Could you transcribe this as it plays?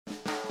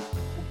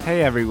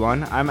Hey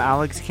everyone, I'm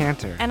Alex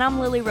Cantor. And I'm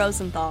Lily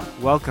Rosenthal.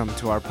 Welcome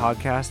to our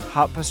podcast,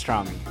 Hot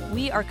Pastrami.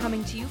 We are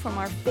coming to you from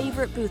our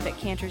favorite booth at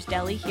Cantor's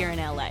Deli here in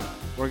LA.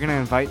 We're going to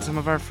invite some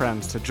of our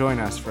friends to join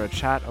us for a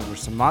chat over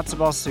some matzo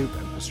ball soup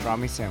and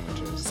pastrami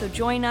sandwiches. So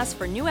join us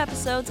for new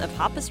episodes of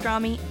Hot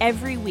Pastrami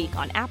every week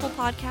on Apple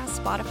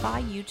Podcasts,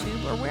 Spotify,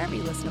 YouTube, or wherever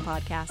you listen to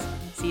podcasts.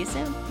 See you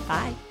soon.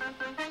 Bye.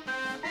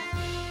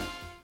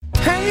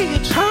 Hey,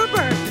 it's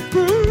Herbert.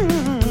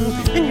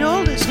 And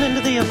you're listening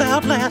to the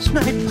About Last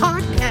Night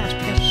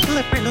podcast, you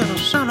slippery little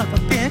son of a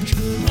bitch.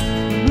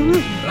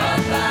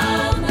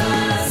 About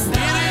last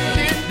night.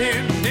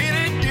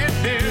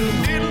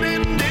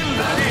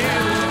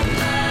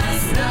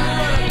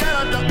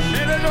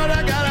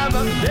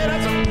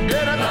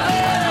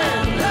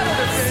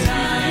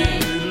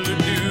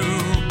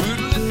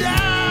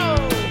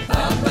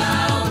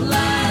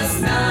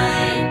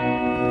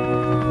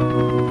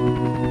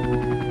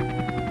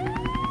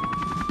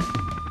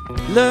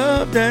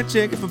 Love that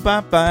chicken from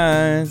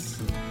Popeyes.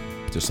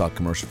 Just saw a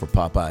commercial for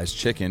Popeyes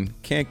chicken.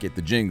 Can't get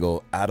the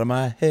jingle out of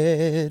my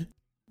head.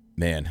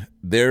 Man,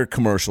 their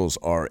commercials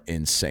are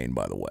insane,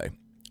 by the way.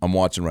 I'm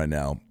watching right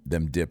now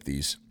them dip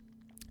these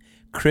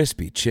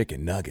crispy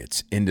chicken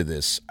nuggets into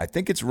this. I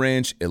think it's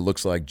ranch. It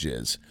looks like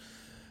jizz.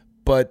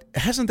 But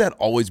hasn't that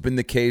always been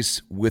the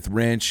case with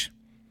ranch?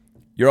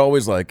 You're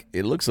always like,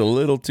 it looks a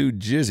little too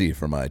jizzy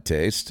for my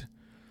taste.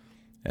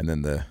 And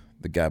then the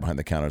guy behind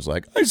the counter is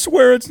like, I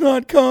swear it's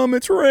not cum,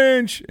 it's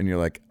ranch. And you're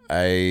like,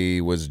 I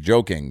was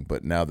joking,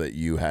 but now that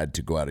you had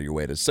to go out of your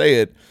way to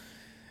say it,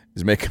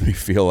 is making me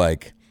feel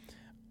like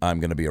I'm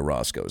going to be a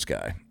Roscoe's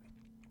guy.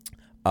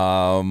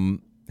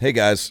 Hey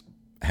guys,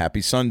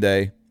 happy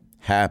Sunday.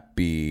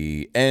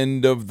 Happy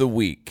end of the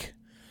week.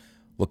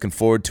 Looking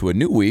forward to a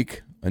new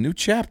week, a new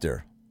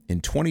chapter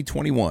in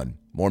 2021.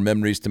 More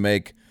memories to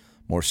make,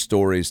 more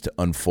stories to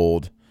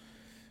unfold,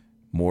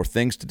 more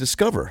things to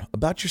discover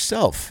about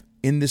yourself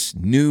in this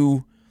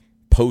new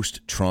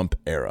post-Trump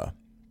era.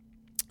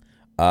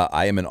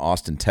 I am in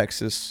Austin,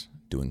 Texas,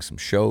 doing some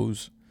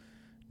shows,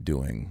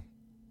 doing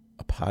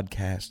a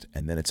podcast,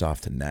 and then it's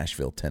off to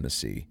Nashville,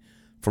 Tennessee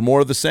for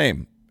more of the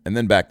same, and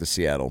then back to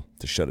Seattle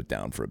to shut it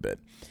down for a bit.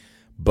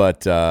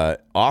 But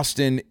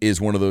Austin is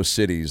one of those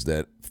cities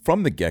that,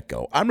 from the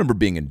get-go, I remember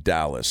being in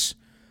Dallas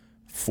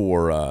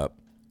for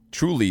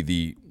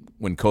truly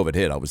when COVID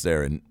hit. I was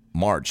there in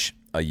March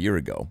a year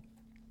ago,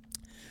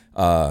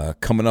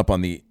 coming up on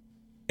the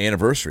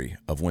anniversary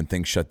of when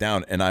things shut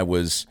down, and I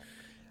was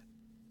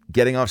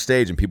getting off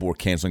stage and people were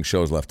canceling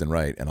shows left and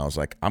right, and I was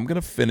like, I'm going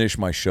to finish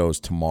my shows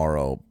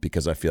tomorrow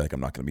because I feel like I'm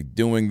not going to be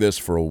doing this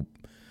for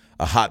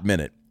a hot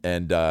minute,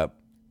 and that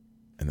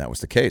was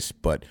the case.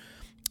 But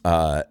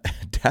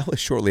Dallas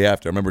shortly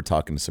after, I remember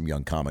talking to some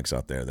young comics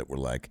out there that were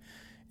like,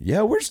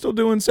 yeah, we're still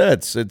doing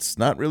sets. It's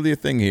not really a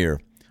thing here.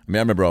 I mean,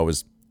 I remember I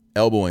was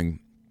elbowing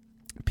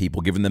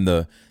people, giving them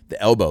the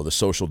elbow, the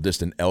social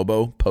distant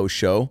elbow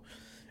post-show.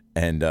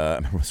 And I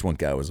remember this one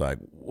guy was like,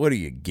 what are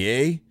you,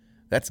 gay?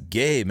 That's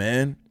gay,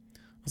 man.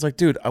 I was like,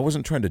 dude, I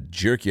wasn't trying to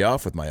jerk you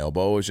off with my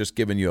elbow. I was just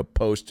giving you a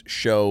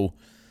post-show,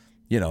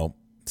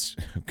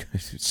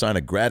 sign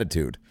of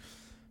gratitude.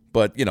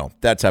 But,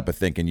 that type of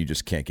thinking you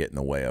just can't get in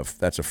the way of.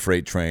 That's a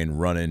freight train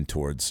running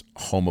towards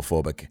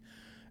homophobic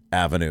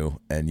avenue,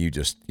 and you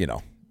just,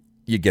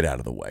 you get out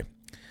of the way.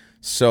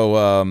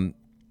 So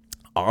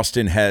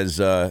Austin has,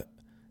 they're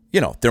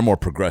more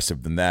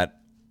progressive than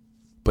that,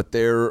 but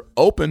they're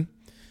open.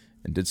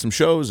 And did some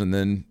shows and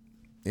then,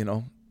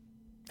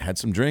 had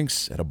some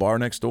drinks at a bar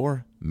next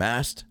door,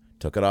 masked,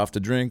 took it off to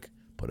drink,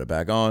 put it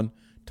back on,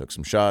 took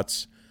some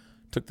shots,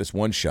 took this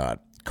one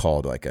shot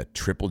called like a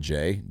Triple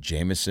J,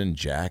 Jameson,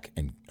 Jack,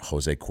 and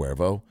Jose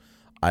Cuervo.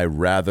 I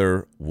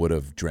rather would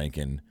have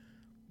drinking,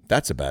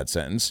 that's a bad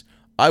sentence,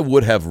 I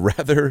would have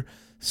rather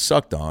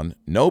sucked on,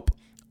 nope,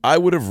 I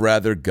would have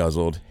rather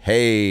guzzled,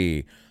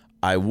 hey,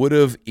 I would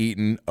have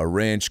eaten a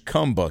ranch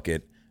cum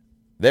bucket,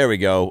 there we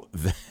go,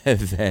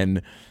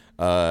 than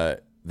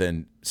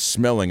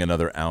smelling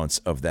another ounce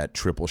of that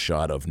triple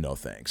shot of no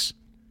thanks.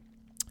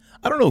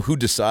 I don't know who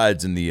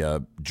decides in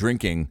the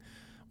drinking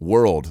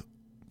world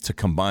to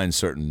combine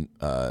certain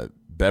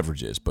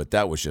beverages, but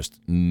that was just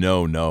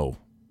no.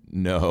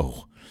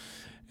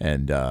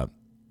 And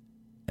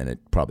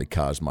it probably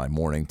caused my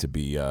morning to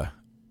be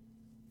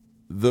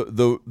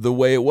the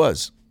way it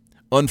was.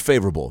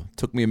 Unfavorable.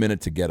 Took me a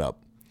minute to get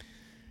up.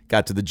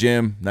 Got to the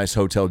gym, nice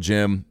hotel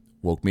gym,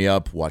 woke me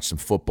up, watched some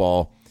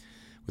football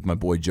with my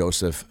boy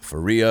Joseph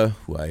Faria,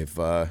 who I've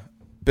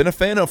been a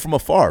fan of from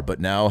afar,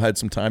 but now had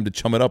some time to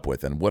chum it up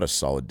with. And what a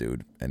solid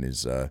dude. And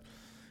his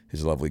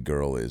lovely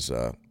girl is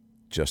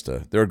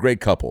they're a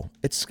great couple.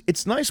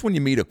 It's nice when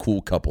you meet a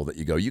cool couple that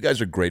you go, you guys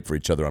are great for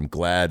each other. I'm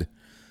glad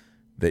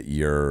that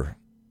you're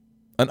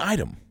an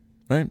item,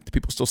 right? Do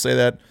people still say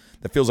that?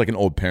 That feels like an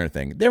old parent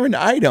thing. They're an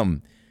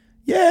item.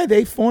 Yeah,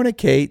 they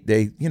fornicate.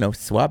 They,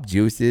 swap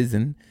juices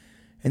and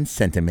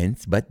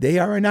sentiments, but they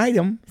are an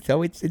item,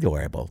 so it's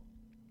adorable.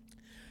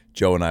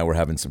 Joe and I were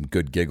having some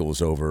good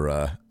giggles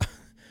over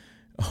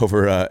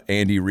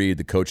Andy Reid,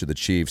 the coach of the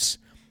Chiefs,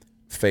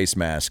 face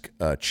mask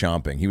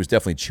chomping. He was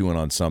definitely chewing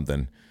on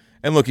something.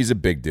 And look, he's a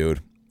big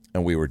dude.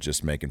 And we were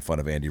just making fun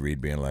of Andy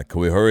Reid being like, can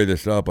we hurry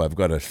this up? I've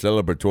got a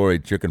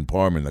celebratory chicken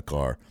parm in the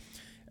car.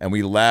 And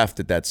we laughed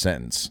at that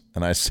sentence.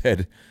 And I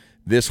said,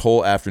 this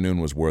whole afternoon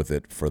was worth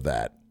it for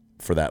that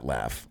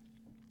laugh.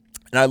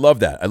 And I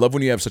love that. I love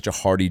when you have such a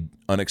hearty,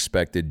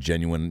 unexpected,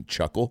 genuine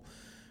chuckle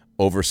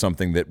over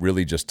something that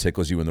really just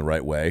tickles you in the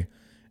right way.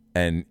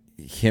 And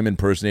him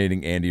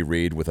impersonating Andy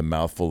Reid with a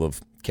mouthful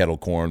of kettle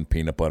corn,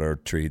 peanut butter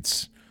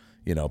treats,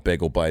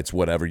 bagel bites,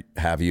 whatever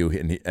have you,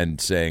 and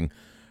saying,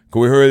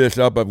 can we hurry this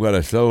up? I've got a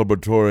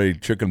celebratory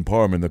chicken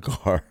parm in the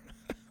car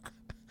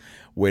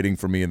waiting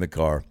for me in the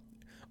car.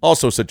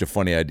 Also such a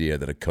funny idea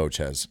that a coach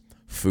has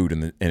food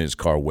in his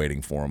car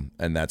waiting for him,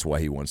 and that's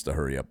why he wants to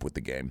hurry up with the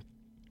game.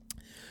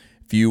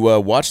 If you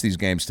watch these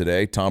games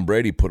today, Tom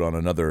Brady put on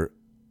another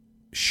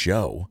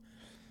show.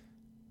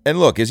 And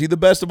look, is he the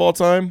best of all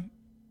time?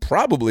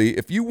 Probably.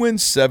 If you win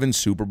 7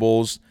 Super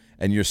Bowls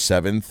and your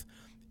 7th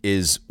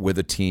is with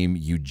a team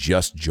you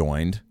just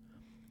joined,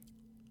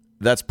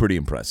 that's pretty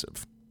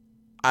impressive.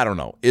 I don't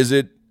know. Is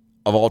it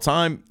of all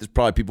time? There's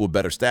probably people with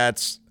better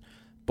stats,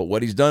 but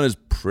what he's done is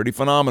pretty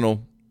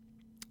phenomenal,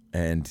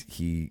 and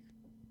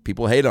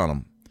people hate on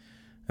him.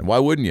 And why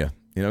wouldn't you?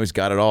 He's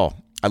got it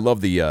all. I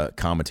love the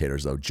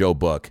commentators, though. Joe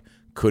Buck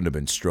couldn't have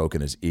been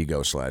stroking his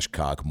ego /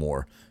 cock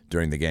more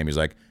during the game. He's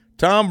like,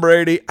 Tom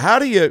Brady, how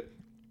do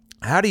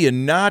you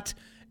not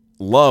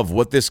love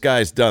what this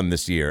guy's done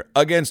this year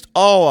against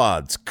all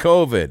odds?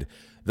 COVID,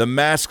 the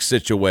mask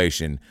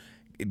situation,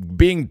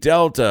 being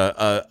dealt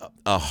a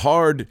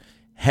hard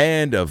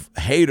hand of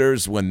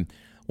haters when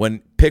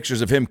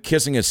pictures of him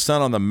kissing his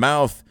son on the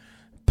mouth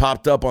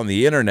popped up on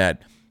the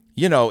internet.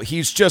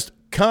 He's just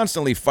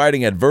constantly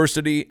fighting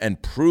adversity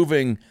and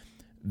proving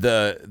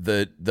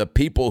the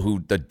people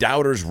the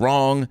doubters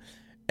wrong.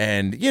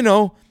 And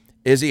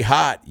is he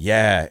hot?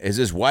 Yeah. Is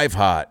his wife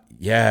hot?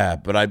 Yeah.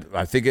 But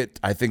I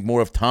think more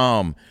of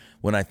Tom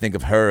when I think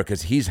of her,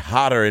 because he's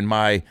hotter in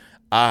my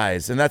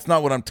eyes. And that's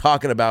not what I'm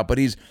talking about. But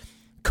he's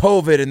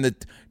COVID and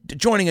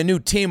joining a new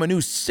team, a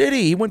new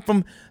city. He went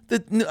from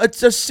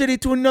a city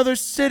to another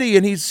city,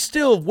 and he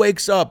still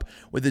wakes up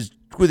with his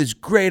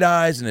great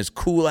eyes and his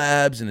cool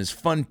abs and his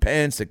fun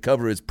pants that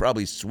cover his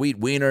probably sweet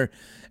wiener.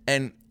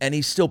 And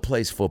he still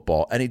plays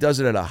football, and he does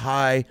it at a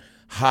high,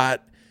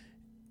 hot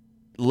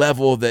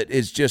level that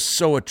is just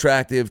so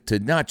attractive to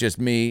not just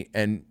me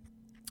and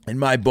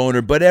my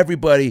boner, but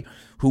everybody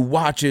who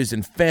watches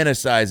and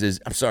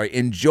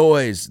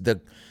enjoys the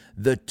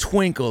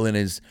twinkle in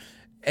his.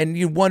 And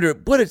you wonder,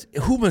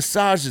 who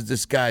massages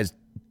this guy's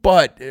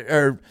butt?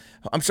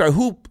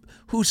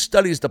 Who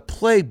studies the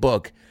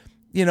playbook,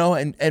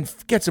 and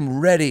gets him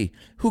ready?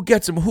 Who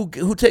gets him?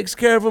 Who takes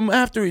care of him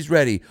after he's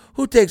ready?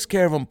 Who takes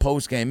care of him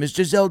post game? Is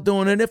Giselle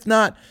doing it? If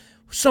not,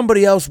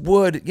 somebody else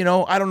would.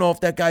 I don't know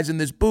if that guy's in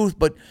this booth,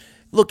 but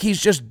look, he's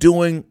just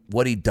doing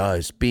what he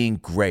does, being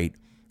great.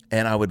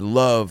 And I would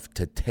love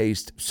to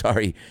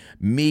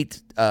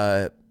meet.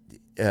 I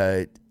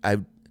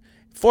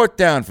 4th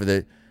down for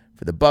the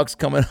Bucks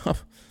coming up.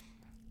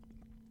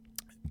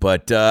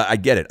 But I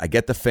get it. I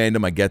get the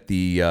fandom. I get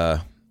the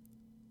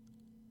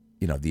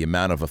the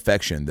amount of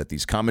affection that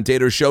these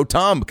commentators show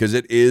Tom, because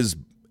it's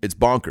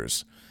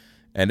bonkers.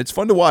 And it's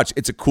fun to watch.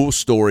 It's a cool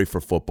story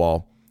for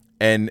football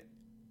and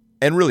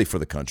really for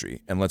the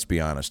country. And let's be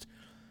honest,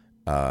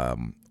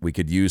 we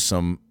could use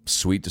some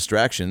sweet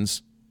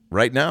distractions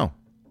right now.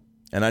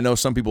 And I know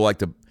some people like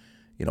to,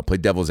 play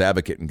devil's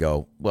advocate and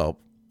go, well,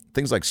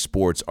 things like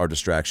sports are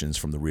distractions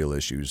from the real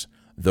issues,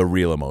 the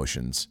real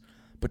emotions.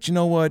 But you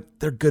know what?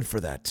 They're good for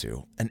that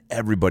too. And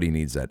everybody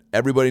needs that.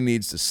 Everybody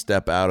needs to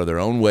step out of their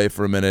own way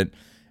for a minute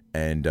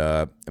and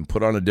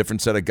put on a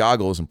different set of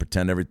goggles and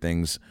pretend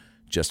everything's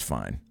just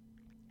fine.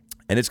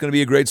 And it's going to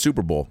be a great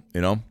Super Bowl,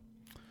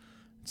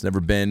 It's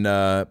never been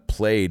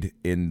played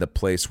in the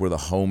place where the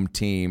home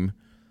team,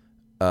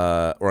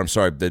 the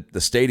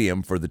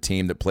stadium for the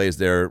team that plays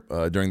there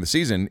during the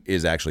season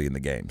is actually in the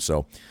game.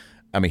 So,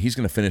 he's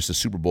going to finish the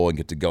Super Bowl and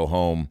get to go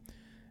home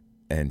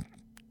and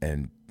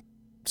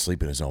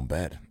sleep in his own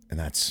bed, and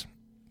that's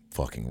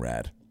fucking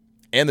rad.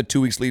 And the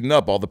 2 weeks leading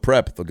up, all the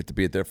prep, they'll get to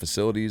be at their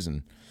facilities,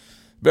 and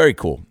very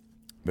cool.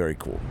 Very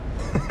cool.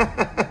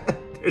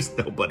 There's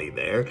nobody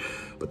there,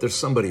 but there's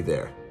somebody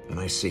there, and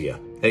I see ya.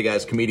 Hey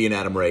guys, comedian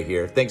Adam Ray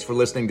here. Thanks for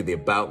listening to the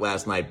About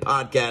Last Night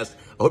podcast.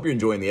 I hope you're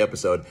enjoying the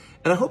episode,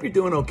 and I hope you're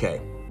doing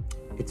okay.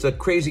 It's a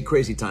crazy,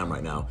 crazy time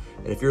right now,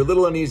 and if you're a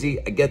little uneasy,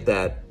 I get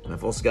that, and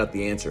I've also got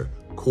the answer.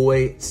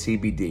 Koi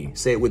CBD.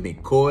 Say it with me.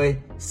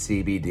 Koi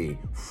CBD.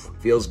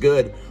 Feels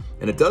good.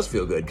 And it does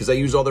feel good because I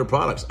use all their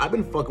products. I've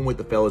been fucking with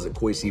the fellas at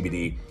Koi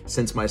CBD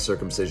since my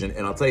circumcision,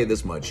 and I'll tell you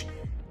this much.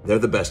 They're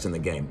the best in the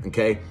game,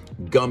 okay?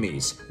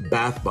 Gummies,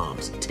 bath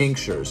bombs,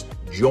 tinctures,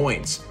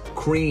 joints,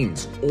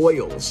 creams,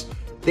 oils.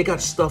 They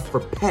got stuff for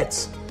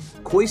pets.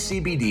 Koi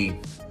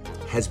CBD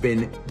has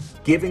been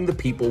giving the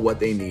people what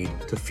they need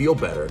to feel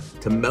better,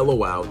 to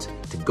mellow out,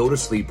 to go to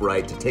sleep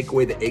right, to take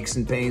away the aches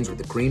and pains with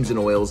the creams and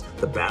oils.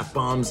 The bath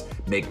bombs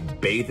make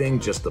bathing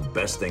just the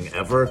best thing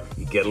ever.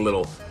 You get a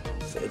little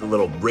a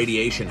little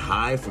radiation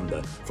high from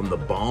the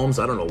bombs.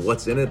 I don't know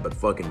what's in it, but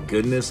fucking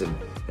goodness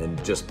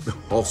and just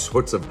all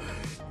sorts of.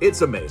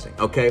 It's amazing.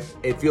 Okay,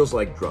 it feels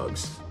like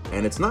drugs.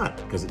 And it's not,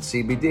 because it's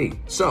CBD.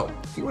 So,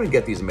 if you want to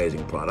get these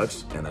amazing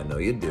products, and I know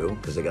you do,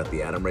 because they got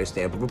the Adam Ray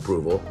stamp of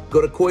approval, go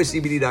to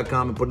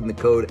KoiCBD.com and put in the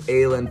code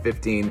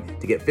ALN15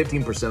 to get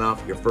 15%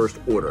 off your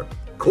first order.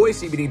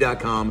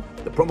 KoiCBD.com,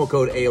 the promo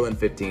code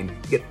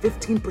ALN15 to get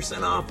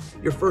 15% off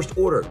your first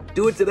order.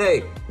 Do it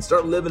today and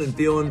start living and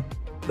feeling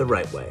the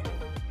right way.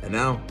 And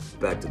now,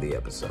 back to the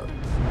episode.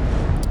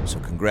 So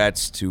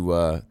congrats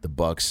to the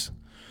Bucks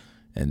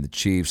and the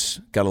Chiefs.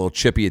 Got a little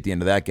chippy at the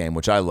end of that game,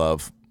 which I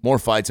love. More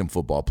fights in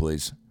football,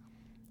 please.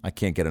 I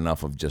can't get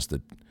enough of just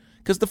the...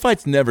 Because the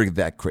fight's never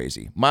that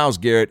crazy. Myles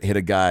Garrett hit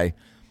a guy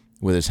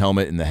with his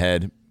helmet in the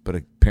head, but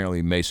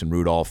apparently Mason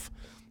Rudolph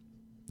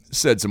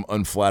said some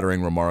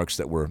unflattering remarks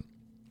that were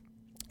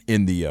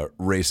in the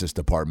racist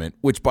department,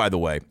 which, by the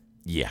way,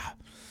 yeah.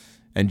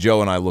 And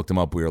Joe and I looked him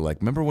up. We were like,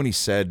 remember when he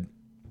said...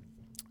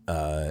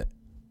 or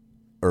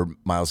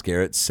Myles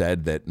Garrett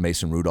said that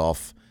Mason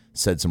Rudolph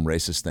said some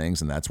racist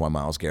things, and that's why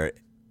Myles Garrett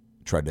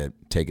tried to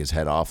take his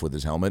head off with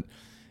his helmet.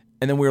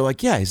 And then we were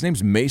like, yeah, his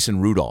name's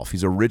Mason Rudolph.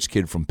 He's a rich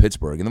kid from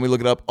Pittsburgh. And then we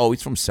look it up. Oh,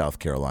 he's from South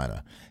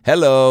Carolina.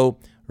 Hello,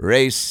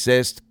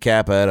 racist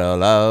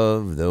capital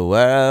of the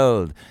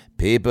world.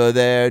 People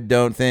there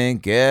don't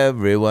think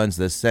everyone's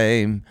the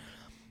same.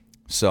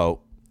 So,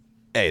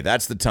 hey,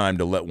 that's the time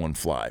to let one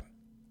fly.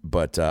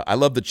 But I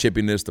love the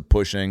chippiness, the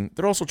pushing.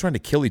 They're also trying to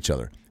kill each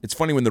other. It's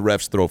funny when the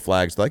refs throw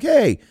flags. They're like,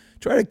 hey,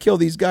 try to kill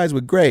these guys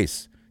with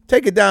grace.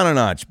 Take it down a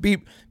notch.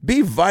 Be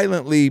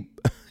violently,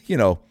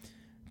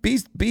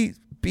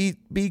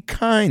 be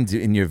kind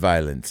in your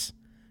violence.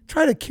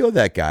 Try to kill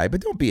that guy,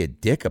 but don't be a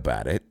dick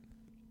about it.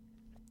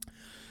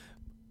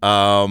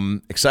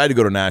 Excited to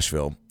go to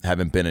Nashville.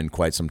 Haven't been in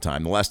quite some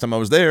time. The last time I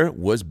was there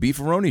was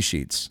Beefaroni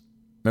Sheets.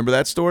 Remember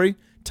that story?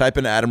 Type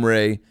in Adam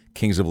Ray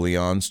Kings of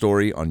Leon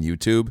story on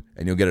YouTube,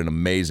 and you'll get an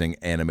amazing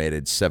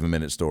animated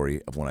 7-minute story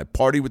of when I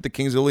partied with the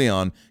Kings of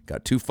Leon,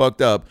 got too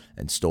fucked up,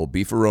 and stole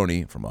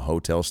beefaroni from a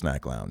hotel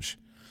snack lounge.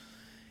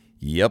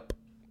 Yep.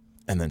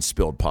 And then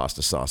spilled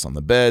pasta sauce on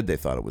the bed. They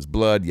thought it was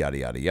blood, yada,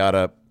 yada,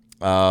 yada.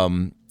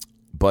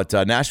 But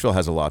Nashville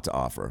has a lot to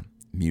offer.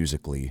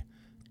 Musically,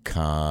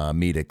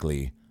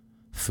 comedically,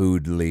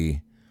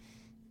 foodly.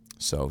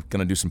 So going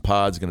to do some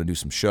pods, going to do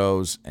some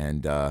shows,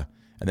 and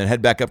then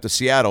head back up to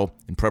Seattle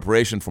in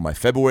preparation for my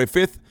February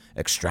 5th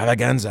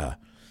extravaganza.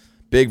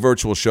 Big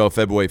virtual show,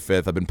 February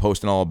 5th. I've been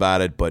posting all about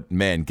it, but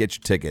man, get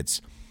your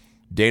tickets.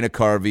 Dana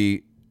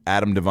Carvey,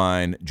 Adam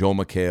Devine, Joel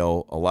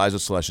McHale, Eliza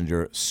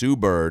Schlesinger, Sue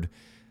Bird,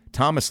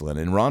 Thomas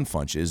Lennon, Ron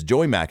Funches,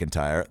 Joey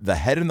McIntyre, The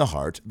Head and the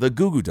Heart, the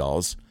Goo Goo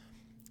Dolls,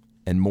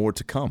 and more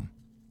to come.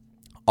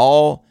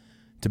 All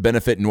to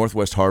benefit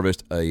Northwest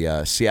Harvest,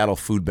 a Seattle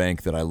food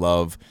bank that I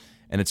love.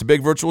 And it's a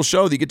big virtual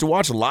show that you get to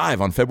watch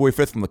live on February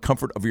 5th from the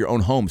comfort of your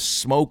own home.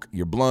 Smoke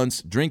your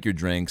blunts, drink your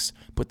drinks,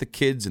 put the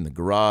kids in the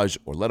garage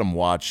or let them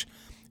watch.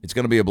 It's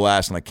going to be a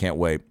blast, and I can't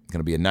wait. It's going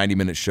to be a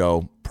 90-minute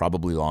show,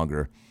 probably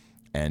longer.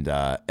 And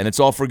it's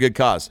all for a good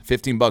cause.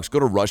 $15. Go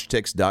to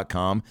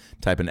rushtix.com,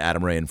 type in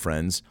Adam Ray and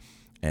Friends,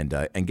 and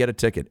get a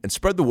ticket. And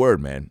spread the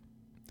word, man.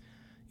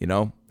 You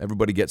know,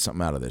 everybody gets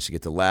something out of this. You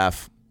get to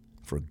laugh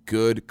for a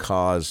good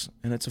cause,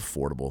 and it's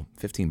affordable.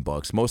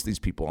 $15. Most of these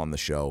people on the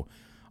show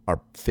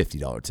are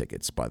 $50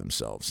 tickets by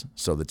themselves.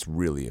 So that's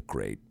really a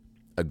great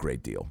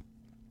deal.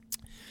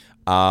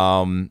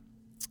 And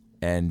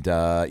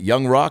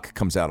Young Rock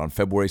comes out on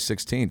February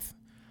 16th.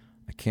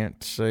 I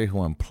can't say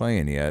who I'm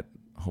playing yet.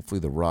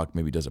 Hopefully The Rock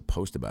maybe does a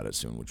post about it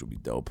soon, which would be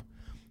dope.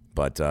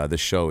 But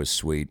this show is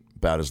sweet,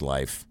 about his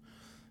life.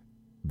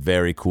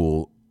 Very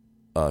cool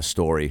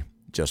story,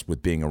 just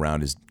with being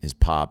around his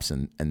pops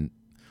and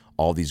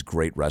all these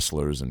great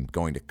wrestlers and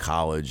going to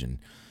college and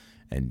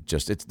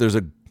just there's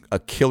a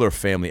killer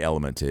family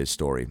element to his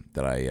story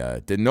that I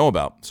didn't know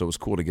about. So it was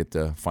cool to get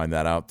to find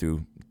that out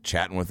through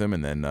chatting with him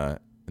and then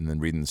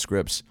reading the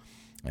scripts.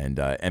 And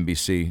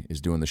NBC is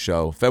doing the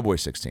show February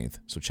 16th,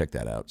 so check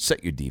that out.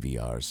 Set your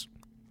DVRs.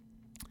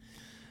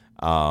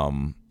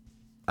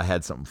 I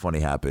had something funny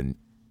happen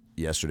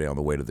yesterday on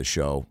the way to the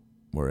show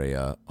where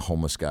a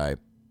homeless guy,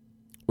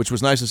 which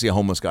was nice to see a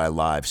homeless guy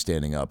live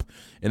standing up.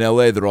 In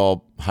LA, they're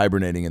all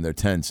hibernating in their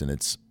tents, and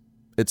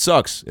it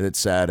sucks, and it's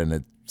sad, and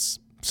it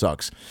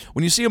sucks.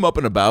 When you see him up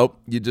and about,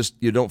 you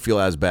don't feel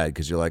as bad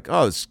because you're like,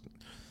 oh, this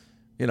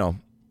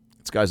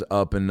guy's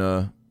up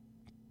and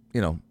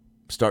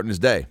starting his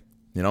day,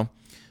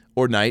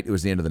 or night. It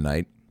was the end of the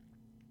night,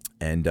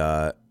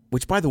 and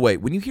which, by the way,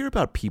 when you hear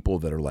about people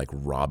that are like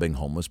robbing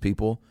homeless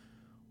people,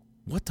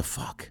 what the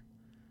fuck?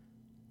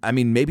 I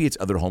mean, maybe it's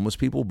other homeless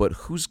people, but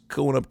who's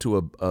going up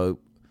to a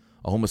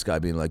homeless guy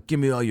being like, give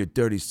me all your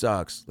dirty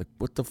socks? Like,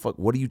 what the fuck?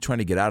 What are you trying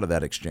to get out of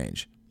that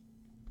exchange?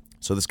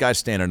 So this guy's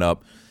standing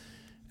up,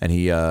 and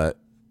he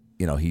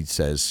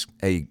says,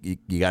 hey,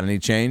 you got any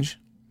change?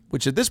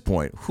 Which at this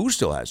point, who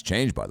still has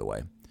change, by the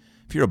way?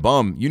 If you're a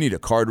bum, you need a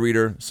card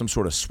reader, some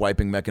sort of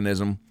swiping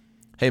mechanism.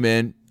 Hey,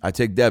 man, I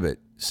take debit.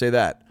 Say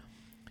that.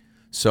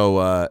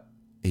 So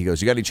he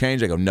goes, you got any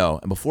change? I go, no.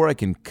 And before I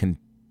can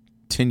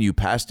continue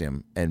past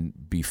him and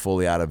be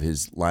fully out of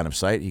his line of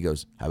sight, he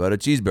goes, how about a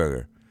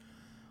cheeseburger?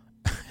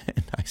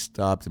 And I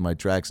stopped in my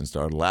tracks and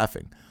started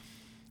laughing.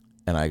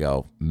 And I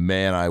go,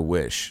 man, I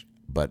wish,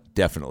 but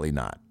definitely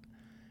not.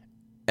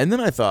 And then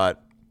I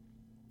thought,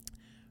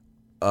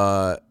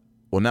 well,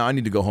 now I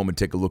need to go home and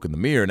take a look in the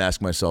mirror and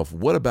ask myself,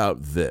 what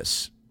about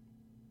this?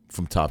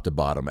 From top to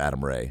bottom,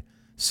 Adam Ray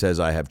says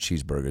I have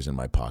cheeseburgers in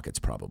my pockets,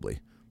 probably.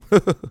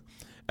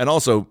 And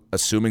also,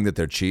 assuming that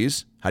they're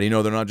cheese, how do you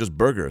know they're not just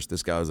burgers?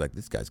 This guy was like,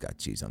 this guy's got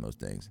cheese on those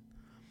things.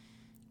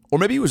 Or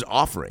maybe he was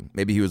offering.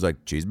 Maybe he was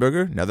like,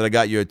 cheeseburger? Now that I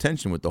got your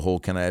attention with the whole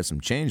can I have some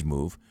change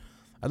move,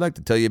 I'd like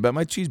to tell you about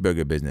my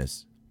cheeseburger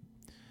business.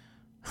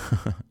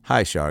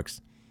 Hi,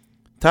 sharks.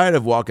 Tired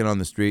of walking on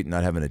the street and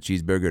not having a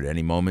cheeseburger at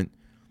any moment?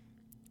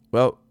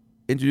 Well,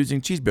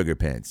 introducing cheeseburger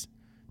pants.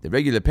 The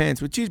regular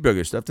pants with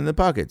cheeseburger stuffed in the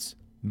pockets.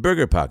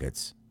 Burger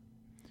pockets.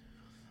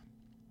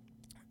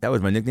 That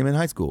was my nickname in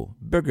high school.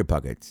 Burger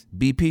pockets.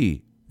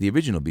 BP. The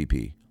original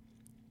BP.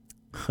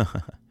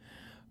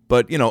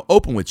 But,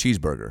 open with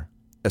cheeseburger.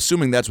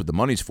 Assuming that's what the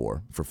money's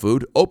for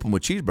food, open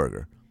with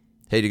cheeseburger.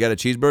 Hey, you got a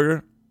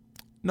cheeseburger?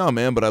 No,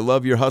 man, but I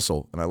love your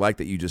hustle, and I like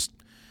that you just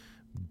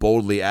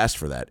boldly asked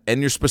for that.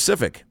 And you're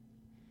specific.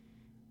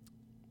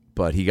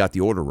 But he got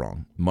the order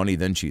wrong. Money,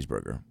 then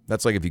cheeseburger.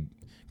 That's like if you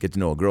get to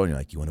know a girl and you're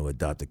like, you want to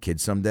adopt a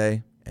kid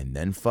someday and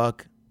then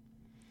fuck?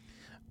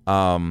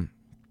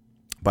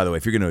 By the way,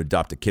 if you're going to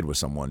adopt a kid with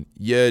someone,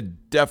 you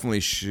definitely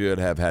should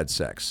have had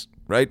sex,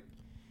 right?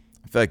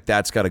 I feel like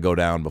that's got to go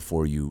down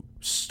before you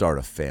start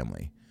a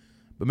family.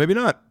 But maybe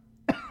not.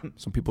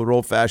 Some people are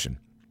old-fashioned.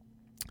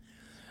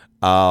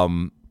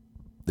 The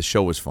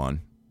show was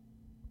fun.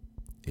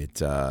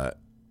 I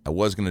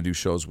was going to do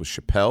shows with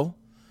Chappelle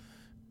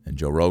and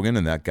Joe Rogan,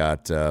 and that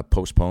got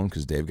postponed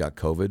because Dave got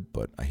COVID,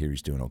 but I hear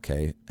he's doing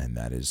okay, and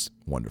that is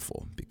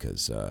wonderful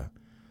because,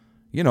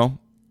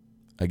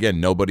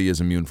 again, nobody is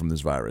immune from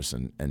this virus,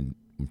 and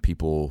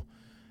people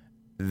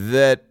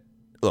that,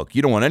 look,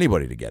 you don't want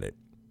anybody to get it,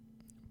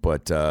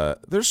 but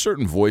there's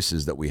certain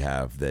voices that we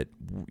have that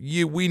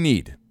we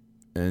need,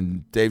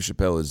 and Dave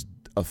Chappelle is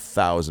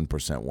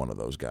 1,000% one of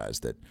those guys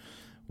that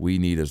we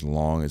need as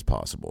long as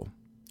possible,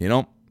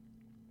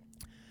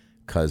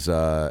 because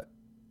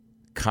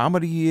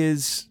comedy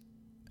is,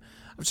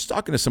 I was just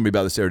talking to somebody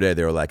about this the other day.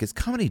 They were like, is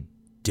comedy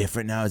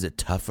different now? Is it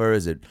tougher?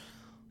 Is it,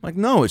 I'm like,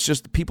 no, it's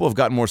just people have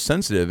gotten more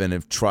sensitive and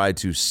have tried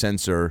to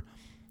censor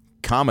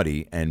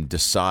comedy and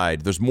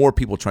decide. There's more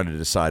people trying to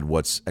decide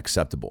what's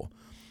acceptable.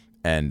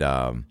 And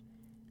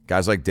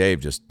guys like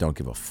Dave just don't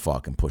give a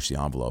fuck and push the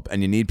envelope.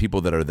 And you need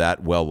people that are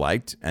that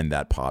well-liked and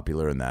that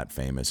popular and that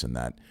famous and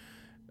that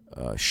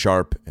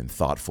sharp and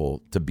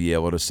thoughtful to be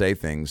able to say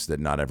things that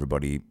not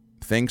everybody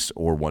thinks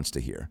or wants to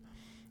hear.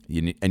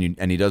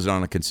 And he does it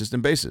on a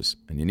consistent basis,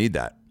 and you need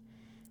that.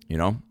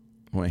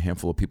 Only a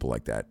handful of people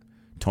like that.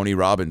 Tony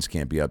Robbins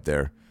can't be up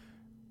there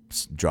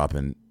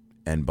dropping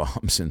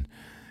N-bombs and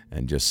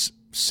just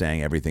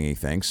saying everything he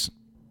thinks.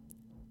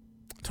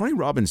 Tony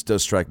Robbins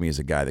does strike me as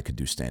a guy that could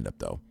do stand-up,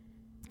 though.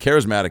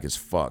 Charismatic as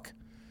fuck.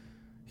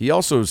 He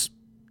also is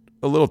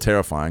a little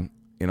terrifying.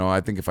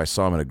 I think if I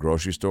saw him at a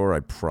grocery store,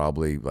 I'd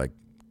probably,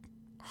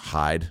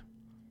 hide.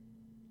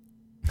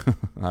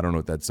 I don't know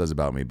what that says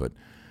about me, but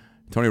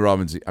Tony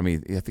Robbins, I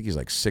think he's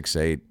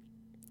 6'8".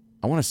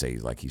 I want to say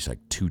he's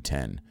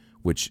 210,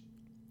 which,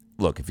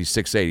 look, if he's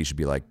 6'8", he should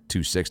be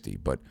 260.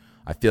 But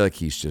I feel like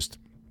he's just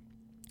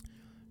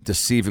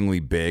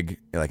deceivingly big,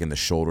 in the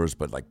shoulders,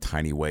 but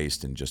tiny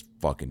waist and just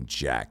fucking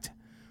jacked.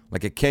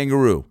 Like a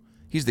kangaroo.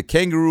 He's the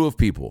kangaroo of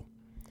people.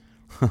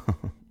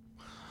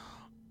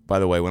 By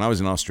the way, when I was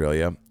in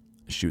Australia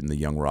shooting the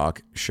Young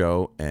Rock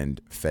show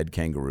and fed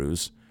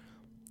kangaroos,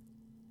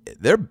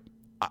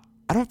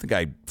 I don't think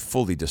I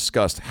fully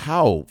discussed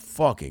how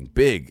fucking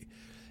big.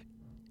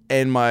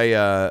 And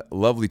my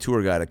lovely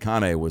tour guide,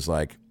 Akane, was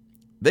like,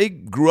 they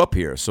grew up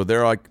here. So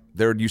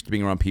they're used to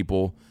being around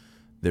people.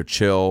 They're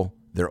chill.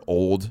 They're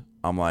old.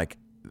 I'm like,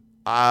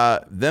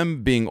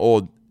 them being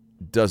old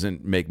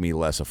doesn't make me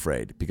less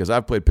afraid because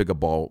I've played pickup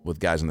ball with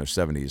guys in their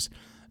 70s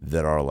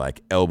that are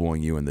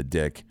elbowing you in the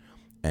dick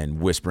and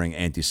whispering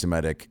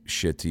anti-Semitic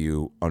shit to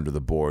you under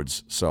the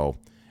boards. So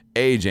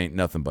age ain't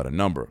nothing but a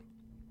number.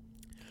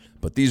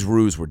 But these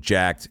roos were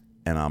jacked,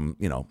 and I'm,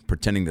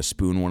 pretending to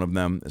spoon one of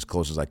them as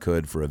close as I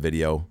could for a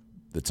video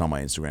that's on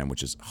my Instagram,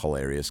 which is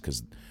hilarious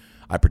because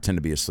I pretend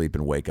to be asleep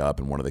and wake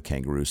up, and one of the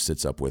kangaroos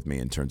sits up with me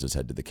and turns his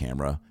head to the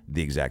camera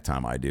the exact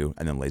time I do,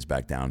 and then lays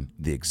back down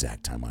the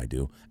exact time I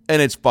do.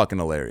 And it's fucking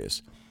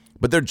hilarious.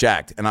 But they're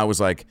jacked, and I was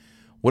like,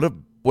 what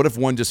if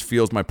one just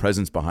feels my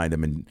presence behind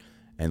him and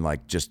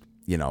just,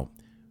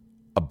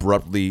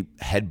 abruptly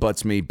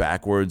headbutts me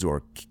backwards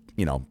or,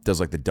 does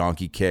the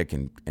donkey kick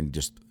and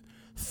just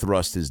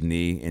thrust his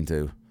knee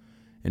into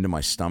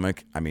my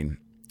stomach.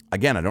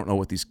 Again, I don't know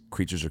what these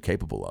creatures are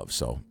capable of,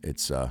 so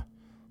it's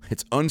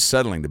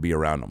unsettling to be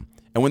around them.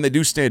 And when they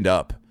do stand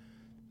up,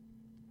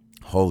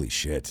 holy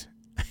shit.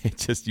 It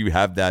just, you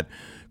have that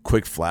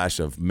quick flash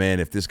of, man,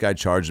 if this guy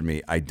charged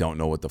me, I don't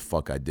know what the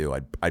fuck I'd do.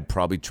 I'd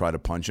probably try to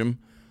punch him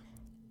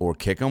or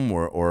kick him,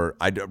 or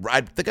I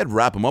think I'd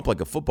wrap him up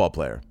like a football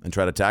player and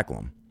try to tackle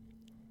him.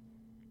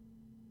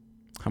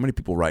 How many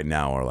people right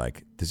now are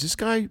like, does this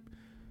guy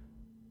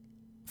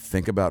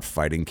think about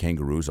fighting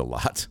kangaroos a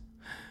lot?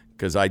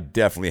 Because I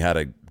definitely had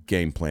a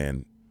game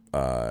plan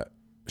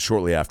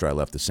shortly after I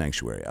left the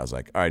sanctuary. I was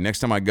like, all right, next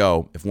time I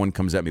go, if one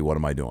comes at me, what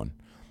am I doing?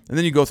 And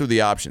then you go through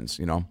the options,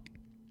 you know.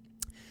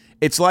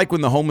 It's like when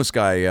the homeless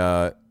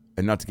guy,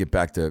 and not to get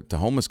back to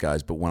homeless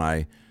guys, but when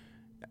I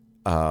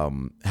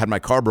had my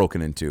car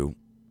broken into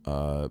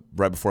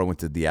right before I went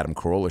to the Adam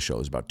Carolla show, it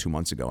was about 2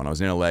 months ago, and I was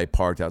in LA,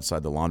 parked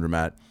outside the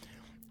laundromat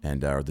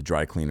and or the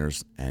dry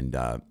cleaners, and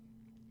a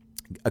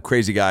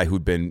crazy guy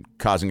who'd been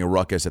causing a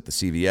ruckus at the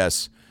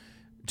CVS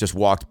just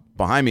walked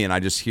behind me, and I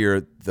just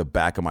hear the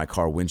back of my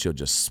car windshield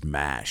just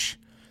smash.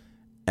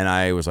 And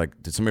I was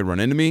like, did somebody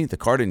run into me? The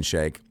car didn't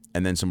shake.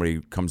 And then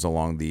somebody comes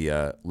along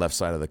the left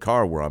side of the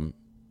car where I'm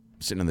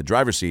sitting in the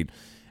driver's seat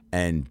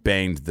and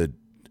banged the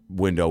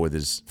window with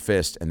his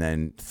fist and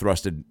then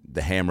thrusted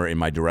the hammer in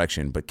my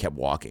direction but kept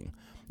walking.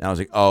 And I was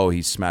like, oh,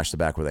 he smashed the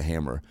back with a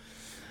hammer.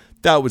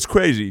 That was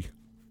crazy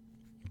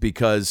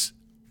because,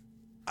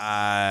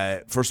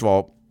 first of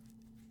all,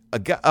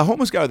 a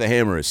homeless guy with a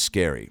hammer is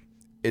scary.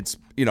 It's,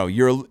 you know,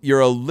 you're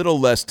a little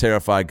less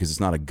terrified because it's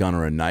not a gun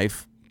or a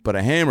knife, but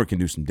a hammer can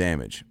do some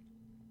damage.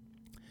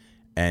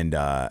 And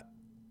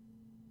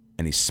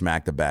he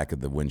smacked the back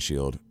of the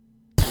windshield.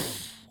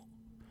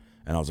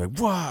 And I was like,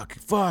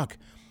 fuck.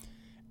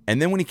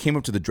 And then when he came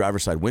up to the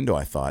driver's side window,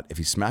 I thought, if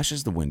he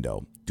smashes the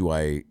window,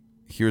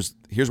 here's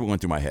what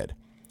went through my head.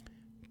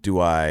 Do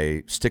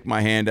I stick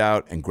my hand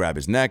out and grab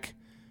his neck?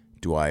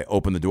 Do I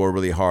open the door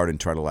really hard and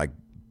try to, like,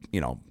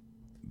 you know,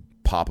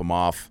 pop him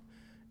off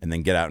and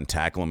then get out and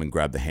tackle him and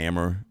grab the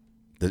hammer?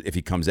 If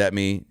he comes at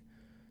me,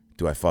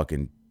 do I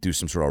fucking do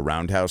some sort of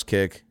roundhouse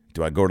kick?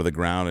 Do I go to the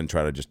ground and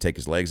try to just take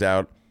his legs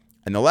out?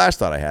 And the last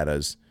thought I had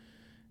is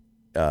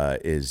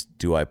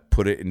do I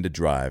put it into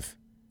drive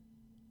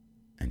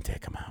and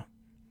take him out?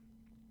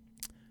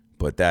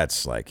 But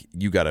that's like,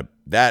 you got to,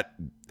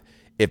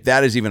 if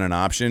that is even an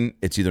option,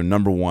 it's either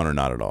number one or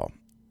not at all.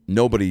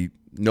 Nobody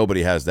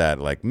has that,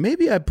 like,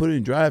 maybe I put it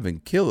in drive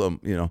and kill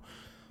him, you know,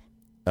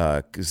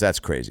 because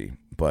that's crazy.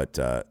 But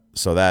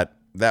so that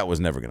was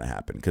never going to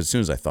happen, because as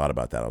soon as I thought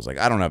about that, I was like,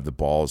 I don't have the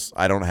balls.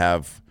 I don't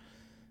have,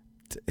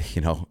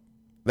 you know,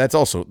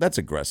 that's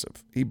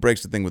aggressive. He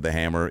breaks the thing with a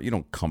hammer. You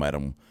don't come at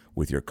him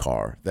with your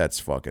car. That's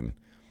fucking...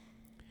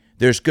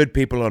 There's good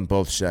people on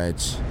both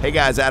sides. Hey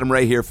guys, Adam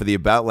Ray here for the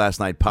About Last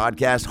Night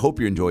podcast. Hope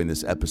you're enjoying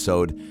this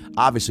episode.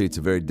 Obviously, it's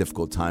a very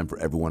difficult time for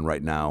everyone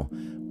right now.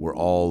 We're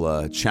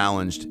all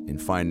challenged in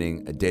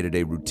finding a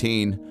day-to-day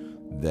routine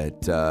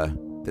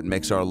that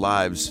makes our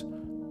lives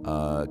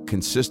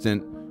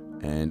consistent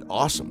and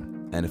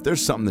awesome. And if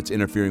there's something that's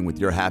interfering with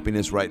your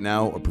happiness right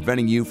now or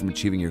preventing you from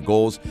achieving your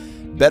goals,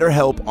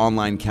 BetterHelp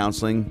Online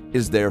Counseling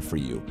is there for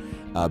you.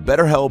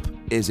 BetterHelp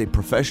is a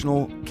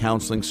professional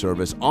counseling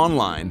service,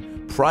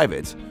 online,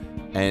 private,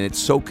 and it's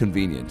so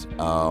convenient.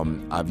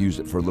 I've used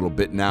it for a little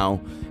bit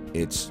now.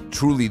 It's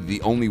truly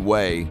the only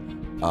way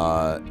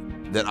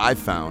that I've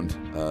found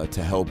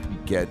to help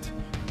get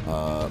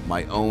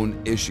my own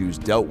issues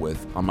dealt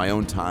with on my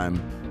own time,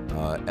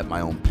 at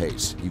my own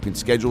pace. You can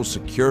schedule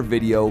secure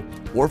video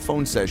or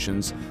phone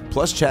sessions,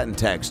 plus chat and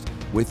text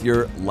with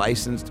your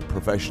licensed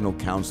professional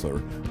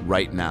counselor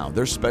right now.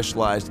 They're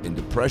specialized in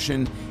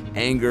depression,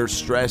 anger,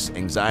 stress,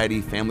 anxiety,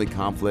 family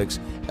conflicts,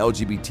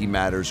 LGBT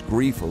matters,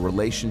 grief or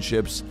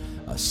relationships,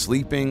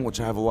 sleeping,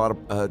 which I have a lot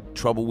of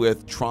trouble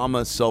with,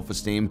 trauma,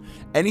 self-esteem.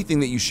 Anything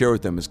that you share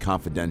with them is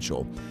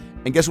confidential.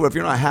 And guess what? If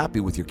you're not happy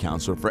with your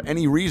counselor for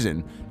any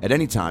reason, at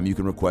any time, you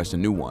can request a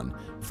new one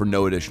for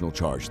no additional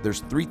charge. There's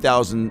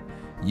 3,000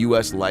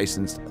 U.S.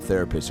 licensed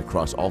therapists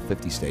across all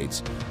 50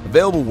 states,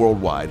 available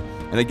worldwide.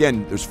 And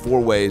again, there's 4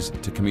 ways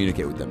to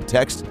communicate with them: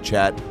 text,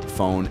 chat,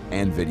 phone,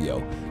 and video.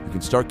 You can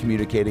start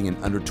communicating in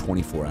under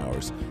 24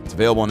 hours. It's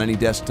available on any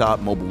desktop,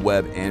 mobile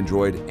web,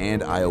 Android,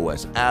 and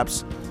iOS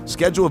apps.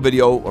 Schedule a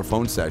video or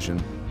phone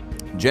session,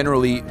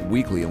 generally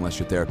weekly, unless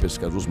your therapist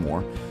schedules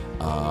more,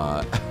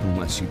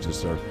 unless you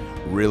just are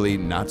really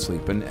not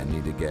sleeping and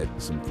need to get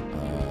some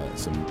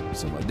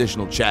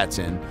additional chats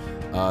in.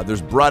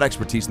 There's broad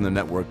expertise in the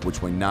network,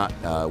 which may not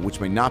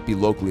be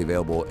locally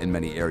available in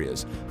many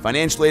areas.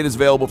 Financial aid is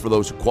available for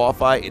those who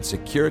qualify. It's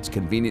secure, it's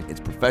convenient,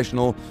 it's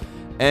professional,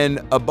 and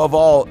above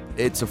all,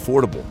 it's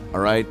affordable.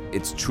 All right,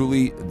 it's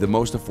truly the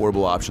most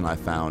affordable option I've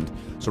found.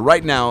 So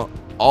right now,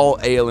 all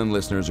ALN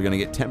listeners are going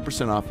to get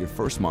 10% off your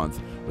first month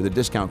with a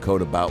discount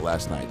code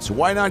AboutLastNight. So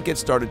why not get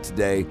started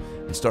today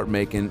and start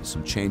making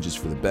some changes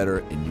for the better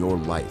in your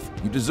life?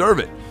 You deserve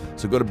it.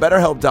 So go to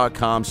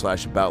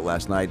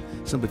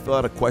BetterHelp.com/AboutLastNight. Simply fill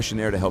out a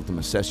questionnaire to help them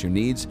assess your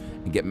needs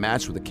and get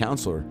matched with a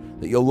counselor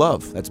that you'll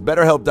love. That's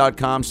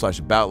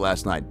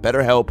BetterHelp.com/AboutLastNight.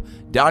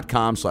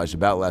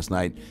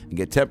 BetterHelp.com/AboutLastNight, and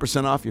get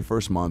 10% off your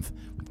first month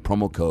with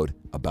promo code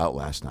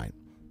AboutLastNight.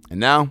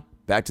 And now,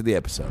 back to the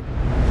episode.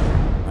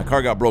 My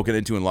car got broken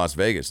into in Las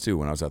Vegas, too,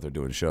 when I was out there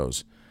doing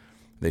shows.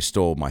 They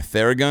stole my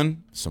Theragun,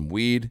 some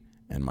weed,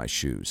 and my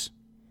shoes.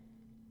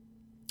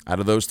 Out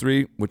of those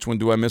three, which one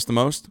do I miss the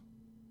most?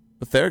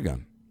 The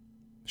Theragun.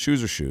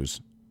 Shoes are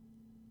shoes.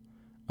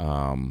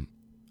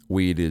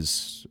 Weed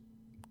is...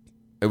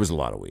 It was a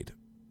lot of weed.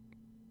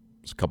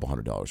 It was a couple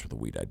 $100 worth of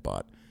weed I'd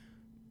bought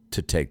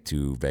to take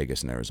to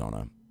Vegas and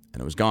Arizona.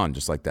 And it was gone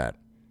just like that.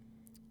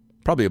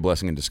 Probably a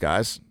blessing in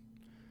disguise.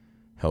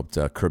 Helped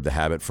curb the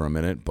habit for a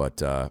minute.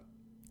 But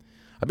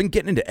I've been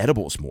getting into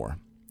edibles more.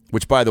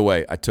 Which, by the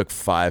way, I took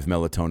 5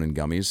 melatonin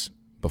gummies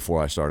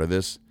before I started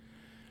this.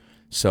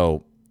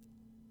 So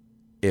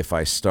if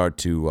I start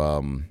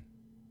to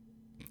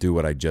do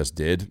what I just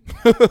did,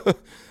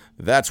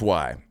 that's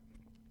why.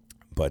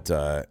 But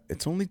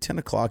it's only 10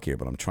 o'clock here,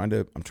 but I'm trying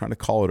to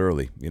call it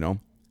early, you know?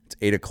 It's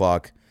 8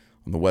 o'clock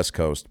on the West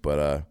Coast,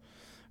 but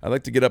I'd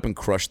like to get up and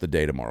crush the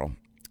day tomorrow.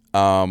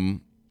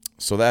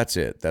 So that's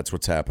it. That's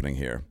what's happening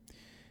here.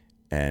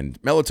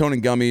 And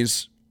melatonin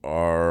gummies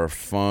are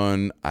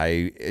fun.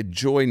 I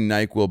enjoy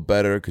NyQuil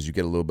better because you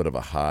get a little bit of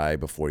a high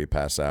before you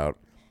pass out.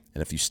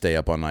 And if you stay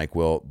up on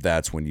NyQuil,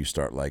 that's when you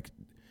start, like,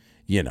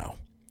 you know,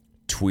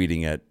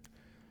 tweeting at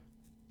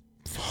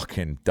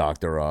fucking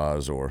Dr.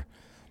 Oz or,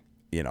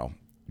 you know,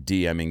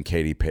 DMing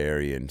Katy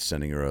Perry and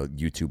sending her a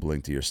YouTube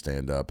link to your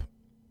stand-up.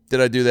 Did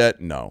I do that?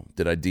 No.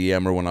 Did I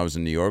DM her when I was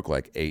in New York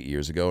like 8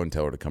 years ago and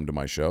tell her to come to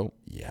my show?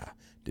 Yeah.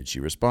 Did she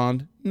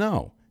respond?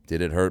 No.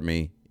 Did it hurt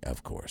me?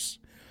 Of course.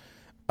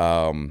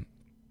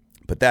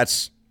 But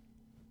that's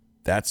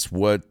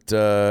what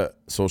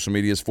social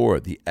media is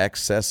for, the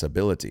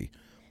accessibility.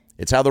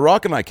 It's how The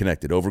Rock and I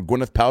connected over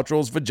Gwyneth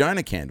Paltrow's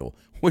vagina candle,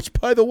 which,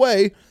 by the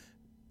way,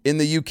 in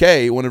the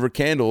UK, one of her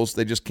candles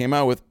they just came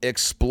out with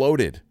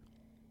exploded.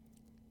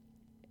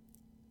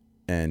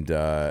 And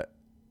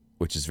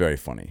which is very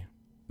funny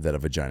that a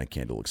vagina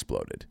candle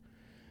exploded.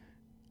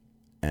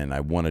 And I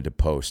wanted to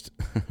post,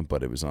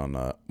 but it was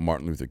on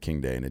Martin Luther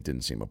King Day, and it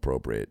didn't seem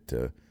appropriate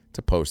to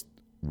post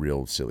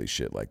real silly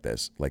shit like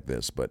this.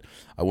 But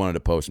I wanted to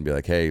post and be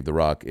like, hey, The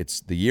Rock,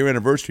 it's the year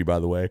anniversary, by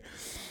the way,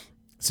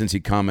 since he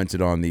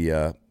commented on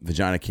the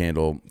vagina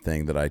candle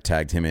thing that I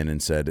tagged him in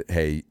and said,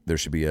 hey, there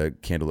should be a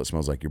candle that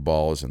smells like your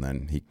balls. And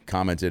then he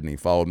commented and he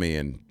followed me,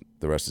 and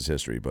the rest is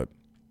history. But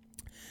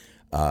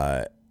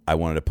I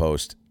wanted to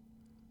post,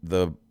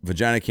 the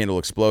vagina candle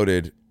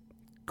exploded.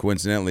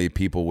 Coincidentally,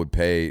 people would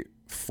pay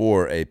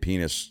for a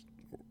penis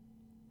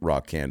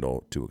rock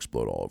candle to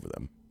explode all over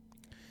them.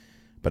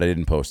 But I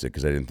didn't post it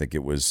because I didn't think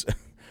it was...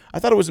 I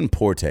thought it was in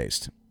poor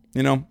taste,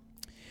 you know?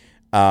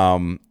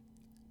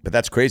 But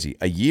that's crazy.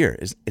 A year.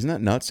 Isn't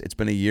that nuts? It's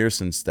been a year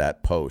since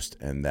that post,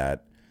 and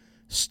that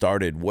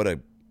started. What a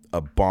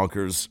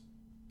bonkers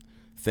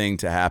thing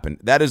to happen.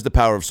 That is the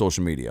power of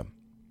social media.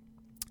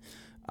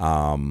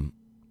 Oh,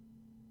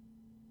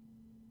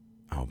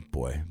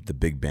 boy. The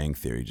Big Bang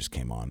Theory just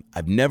came on.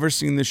 I've never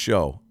seen this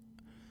show.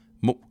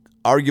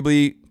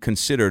 Arguably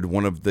considered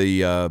one of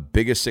the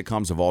biggest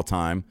sitcoms of all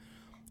time.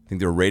 I think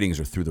their ratings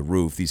are through the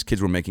roof. These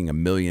kids were making $1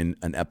 million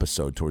an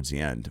episode towards the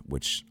end,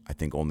 which I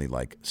think only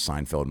like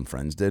Seinfeld and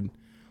Friends did.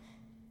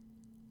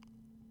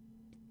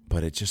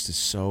 But it just is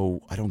so,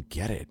 I don't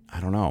get it.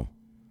 I don't know.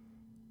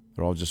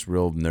 They're all just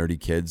real nerdy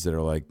kids that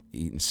are like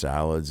eating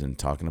salads and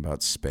talking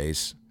about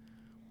space.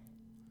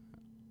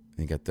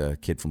 You got the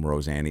kid from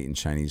Roseanne eating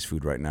Chinese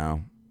food right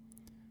now.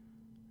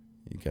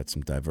 You got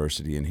some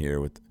diversity in here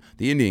with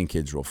the Indian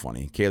kid's real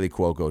funny. Kaylee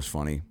Cuoco's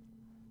funny.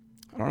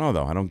 I don't know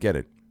though. I don't get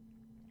it.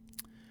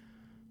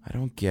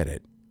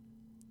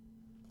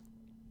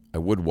 I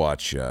would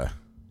watch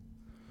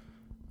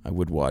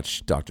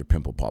Dr.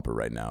 Pimple Popper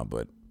right now,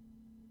 but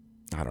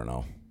I don't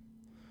know.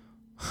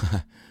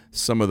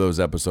 Some of those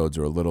episodes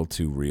are a little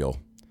too real.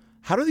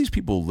 How do these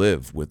people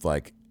live with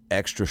like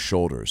extra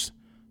shoulders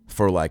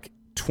for like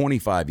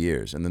 25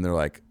 years? And then they're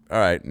like, all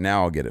right,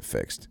 now I'll get it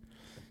fixed.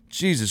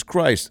 Jesus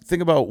Christ.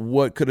 Think about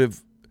what you could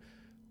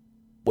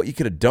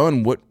have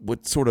done,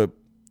 what sort of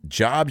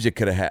jobs you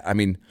could have had. I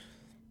mean,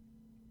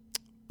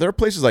 there are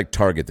places like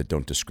Target that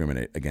don't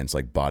discriminate against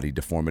like body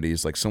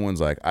deformities. Like someone's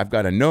like, I've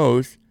got a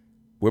nose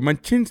where my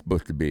chin's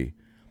supposed to be.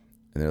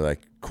 And they're like,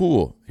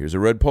 cool, here's a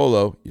red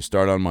polo. You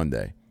start on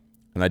Monday.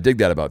 And I dig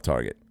that about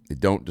Target. They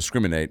don't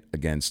discriminate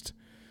against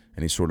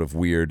any sort of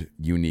weird,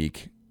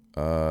 unique,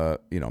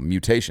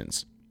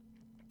 mutations.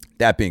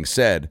 That being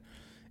said,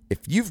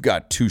 if you've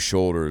got 2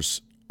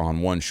 shoulders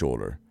on one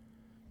shoulder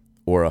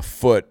or a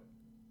foot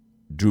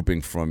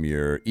drooping from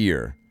your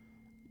ear,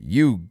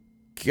 you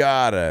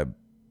gotta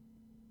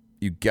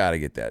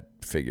get that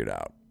figured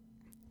out.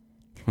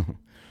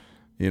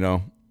 You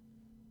know,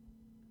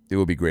 it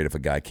would be great if a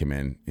guy came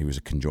in, he was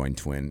a conjoined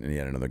twin, and he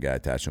had another guy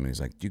attached to him, and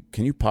he's like,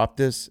 can you pop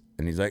this?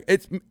 And he's like,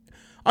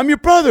 I'm your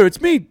brother,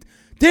 it's me.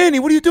 Danny,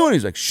 what are you doing?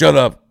 He's like, shut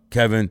up,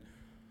 Kevin.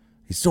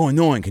 He's so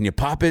annoying. Can you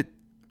pop it?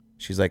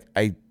 She's like,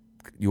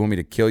 you want me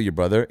to kill your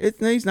brother?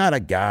 He's not a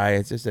guy.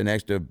 It's just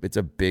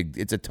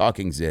it's a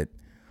talking zit.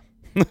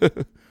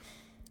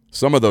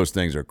 Some of those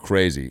things are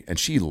crazy, and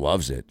she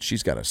loves it.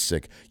 She's got a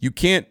sick... You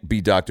can't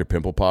be Dr.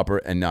 Pimple Popper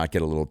and not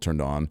get a little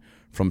turned on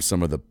from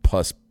some of the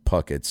pus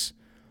buckets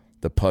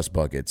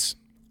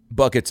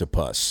Buckets of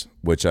Puss,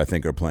 which I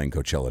think are playing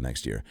Coachella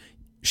next year.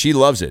 She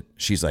loves it.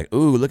 She's like,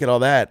 ooh, look at all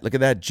that. Look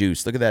at that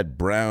juice. Look at that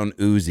brown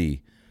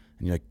oozy.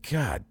 And you're like,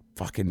 God,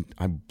 fucking,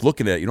 I'm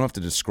looking at it. You don't have to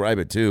describe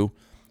it, too.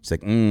 It's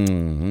like,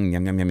 yum,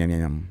 yum, yum, yum,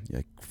 yum. You're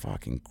like,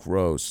 fucking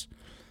gross.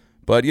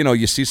 But,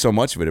 you see so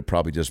much of it, it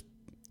probably just,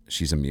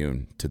 she's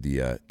immune to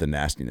the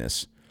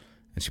nastiness.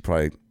 And she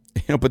probably,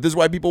 but this is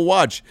why people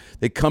watch.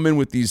 They come in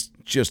with these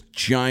just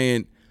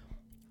giant,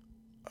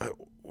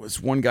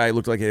 this one guy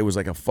looked like it was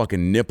like a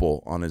fucking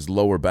nipple on his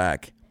lower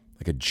back.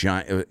 Like a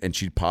giant, and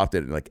she popped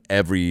it, and like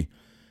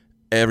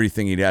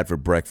everything he'd had for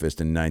breakfast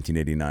in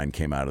 1989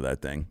 came out of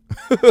that thing.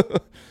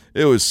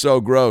 It was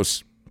so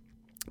gross,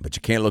 but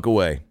you can't look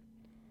away.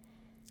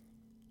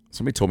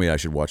 Somebody told me I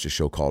should watch a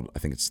show called, I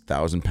think it's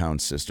 1,000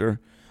 Pound Sister.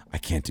 I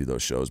can't do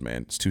those shows,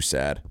 man. It's too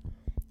sad.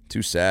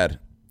 Too sad.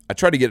 I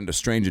tried to get into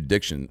Strange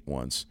Addiction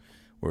once,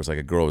 where it was like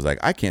a girl was like,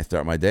 I can't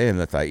start my day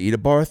unless I eat a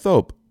bar of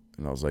Thope.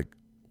 And I was like,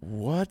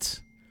 what?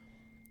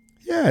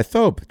 Yeah,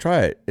 Thope.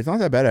 Try it. It's not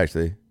that bad,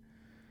 actually.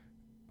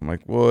 I'm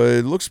like, well,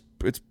 it's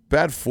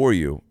bad for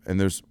you.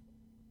 And it's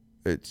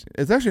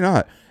actually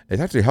not.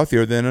 It's actually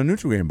healthier than a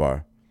Nutri-Grain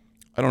bar.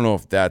 I don't know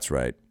if that's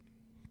right.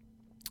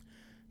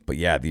 But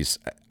yeah,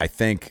 I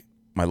think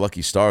my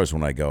lucky stars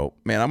when I go,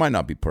 man, I might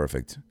not be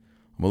perfect.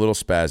 I'm a little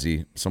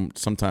spazzy,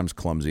 sometimes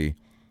clumsy.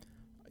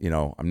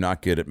 I'm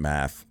not good at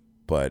math,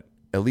 but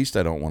at least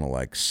I don't want to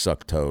like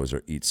suck toes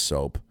or eat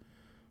soap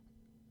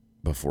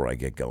before I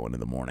get going in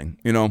the morning.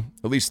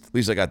 At least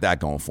I got that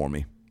going for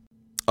me.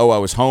 Oh, I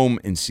was home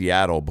in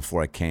Seattle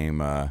before I came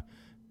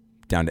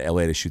down to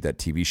LA to shoot that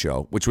TV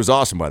show, which was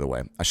awesome, by the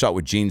way. I shot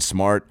with Jean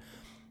Smart,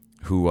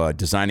 who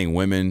Designing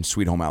Women,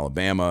 Sweet Home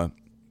Alabama.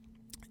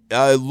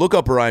 Look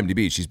up her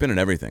IMDb. She's been in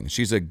everything.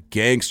 She's a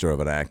gangster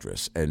of an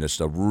actress and just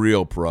a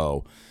real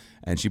pro.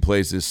 And she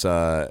plays this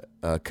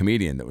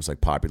comedian that was like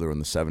popular in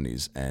the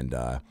 70s. And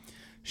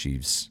she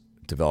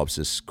develops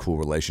this cool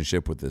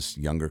relationship with this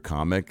younger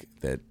comic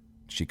that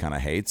she kind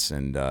of hates.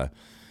 And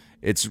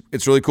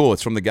it's really cool.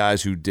 It's from the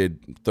guys who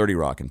did 30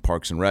 Rock and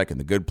Parks and Rec and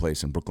The Good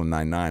Place and Brooklyn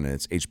Nine-Nine. And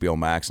it's HBO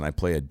Max. And I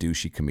play a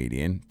douchey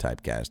comedian,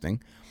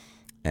 typecasting.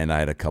 And I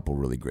had a couple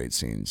really great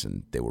scenes,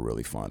 and they were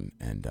really fun.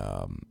 And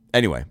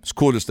anyway, it's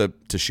cool just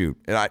to shoot.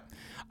 And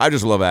I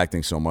just love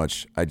acting so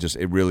much. I wish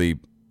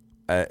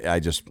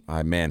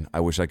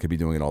I could be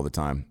doing it all the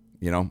time.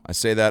 I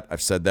say that,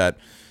 I've said that.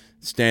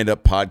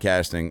 Stand-up,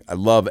 podcasting, I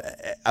love.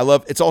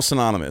 It's all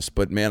synonymous.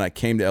 But man, I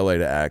came to LA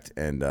to act,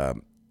 and I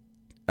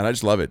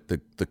just love it.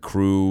 The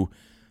crew,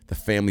 the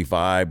family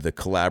vibe, the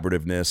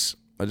collaborativeness.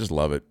 I just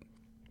love it.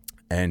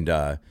 And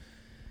but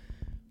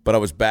I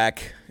was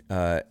back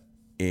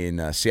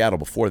in Seattle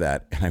before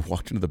that, and I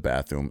walked into the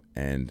bathroom,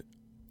 and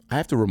I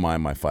have to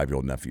remind my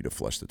 5-year-old nephew to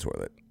flush the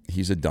toilet.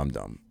 He's a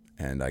dum-dum.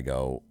 And I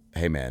go,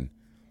 hey, man,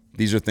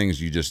 these are things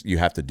you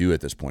have to do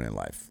at this point in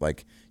life.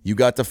 Like, you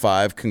got to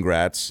 5,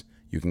 congrats.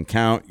 You can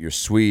count, you're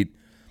sweet,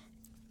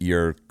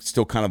 you're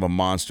still kind of a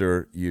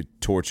monster, you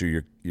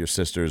torture your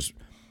sisters,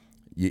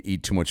 you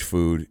eat too much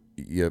food,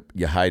 you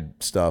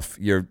hide stuff,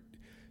 you're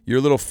a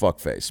little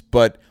fuckface.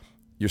 But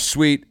you're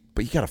sweet,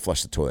 but you got to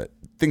flush the toilet.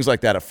 Things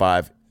like that at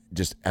 5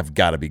 just have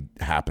got to be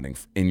happening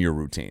in your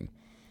routine.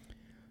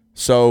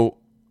 So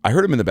I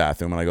heard him in the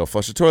bathroom, and I go,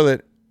 flush the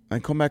toilet. I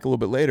come back a little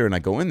bit later, and I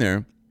go in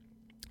there,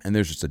 and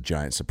there's just a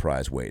giant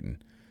surprise waiting.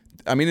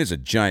 I mean, it's a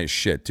giant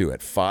shit, too.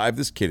 At 5,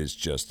 this kid is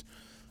just,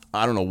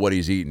 I don't know what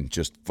he's eating,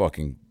 just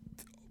fucking,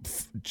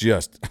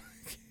 just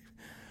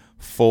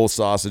full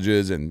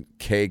sausages and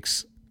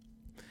cakes.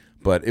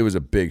 But it was a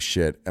big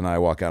shit, and I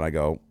walk out, I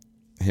go,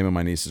 him and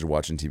my nieces are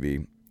watching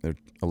TV. They're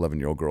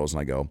 11-year-old girls,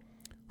 and I go,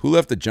 who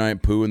left the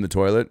giant poo in the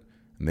toilet?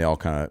 And they all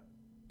kind of,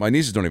 my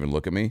nieces don't even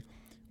look at me,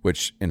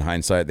 which in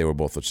hindsight, they were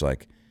both just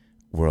like,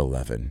 we're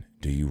 11.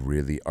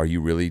 Are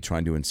you really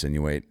trying to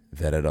insinuate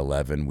that at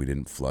 11 we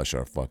didn't flush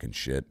our fucking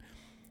shit?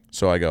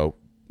 So I go,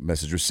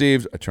 message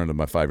received. I turn to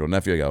my 5-year-old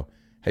nephew. I go,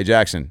 hey,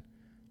 Jackson,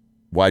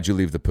 why'd you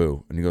leave the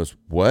poo? And he goes,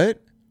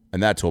 what?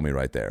 And that told me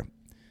right there.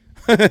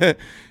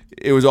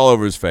 It was all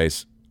over his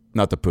face.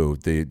 Not the poo,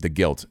 the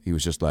guilt. He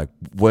was just like,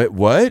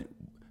 what?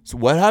 So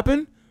what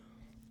happened?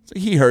 So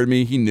he heard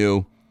me. He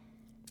knew.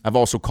 I've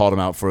also called him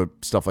out for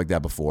stuff like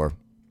that before.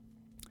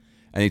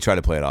 And he tried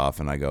to play it off.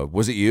 And I go,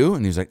 was it you?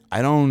 And he's like,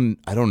 I don't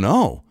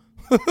know.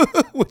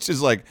 Which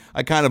is like,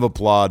 I kind of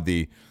applaud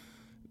the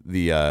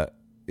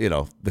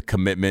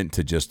commitment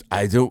to just,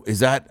 I don't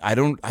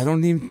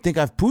even think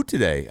I've pooed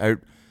today.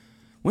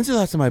 When's the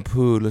last time I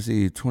pooed? Let's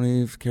see,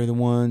 20, carry the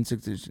 1,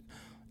 60.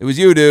 It was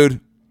you,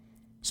 dude.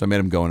 So I made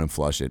him go in and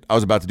flush it. I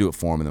was about to do it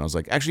for him, and then I was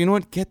like, actually, you know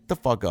what? Get the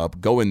fuck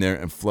up. Go in there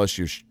and flush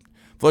your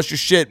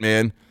shit,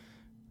 man.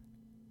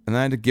 And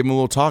I had to give him a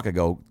little talk. I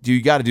go,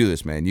 you got to do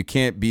this, man. You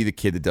can't be the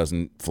kid that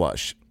doesn't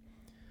flush.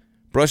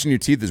 Brushing your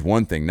teeth is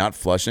one thing, not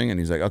flushing. And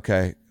he's like,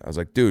 okay. I was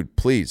like, dude,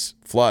 please,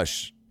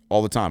 flush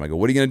all the time. I go,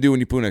 what are you going to do when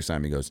you poo next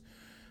time? He goes,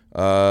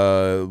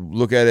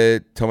 look at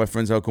it, tell my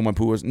friends how cool my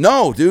poo was.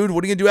 No, dude,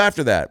 what are you going to do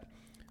after that?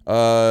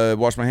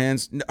 Wash my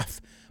hands? No.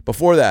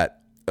 Before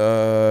that,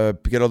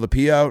 get all the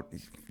pee out?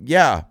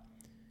 Yeah.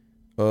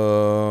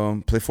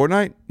 Play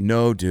Fortnite?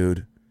 No,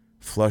 dude.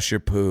 Flush your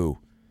poo.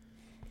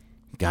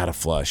 Gotta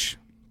flush.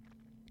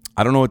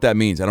 I don't know what that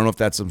means. I don't know if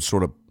that's some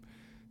sort of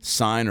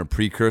sign or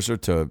precursor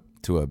to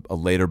a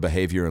later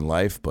behavior in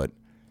life, but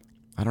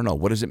I don't know.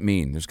 What does it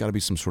mean? There's got to be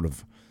some sort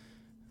of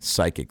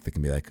psychic that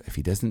can be like, if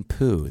he doesn't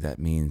poo, that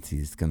means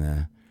he's going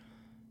to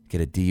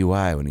get a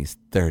DUI when he's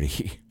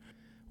 30.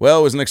 Well,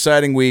 it was an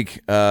exciting week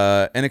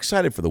and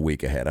excited for the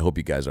week ahead. I hope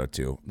you guys are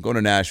too. I'm going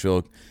to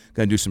Nashville.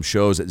 Going to do some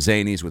shows at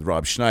Zany's with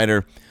Rob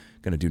Schneider.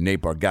 Going to do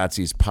Nate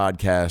Bargatze's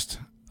podcast,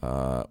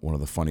 one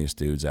of the funniest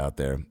dudes out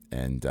there.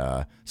 And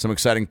some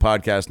exciting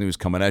podcast news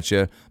coming at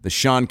you. The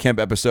Sean Kemp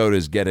episode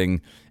is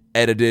getting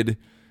edited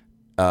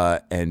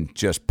and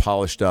just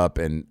polished up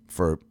and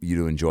for you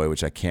to enjoy,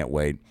 which I can't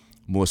wait.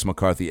 Melissa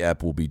McCarthy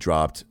ep will be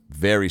dropped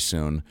very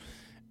soon,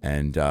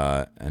 and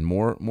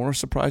more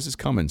surprises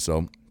coming.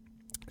 So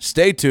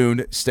stay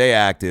tuned, stay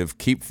active,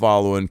 keep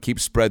following, keep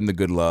spreading the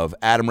good love.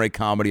 Adam Ray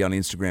Comedy on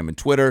Instagram and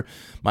Twitter.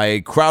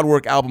 My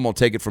Crowdwork album, I'll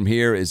Take It From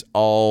Here, is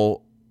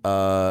all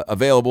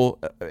available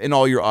in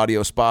all your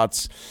audio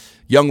spots.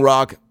 Young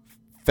Rock,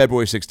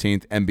 February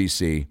 16th,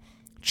 NBC.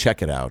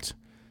 Check it out.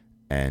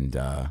 And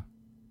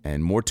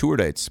more tour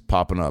dates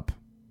popping up.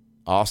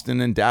 Austin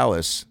and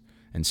Dallas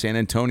and San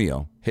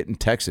Antonio, hitting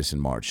Texas in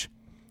March.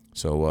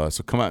 So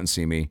come out and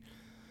see me.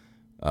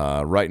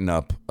 Writing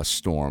up a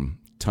storm,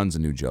 tons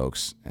of new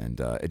jokes, and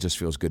it just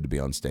feels good to be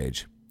on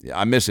stage. Yeah,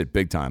 I miss it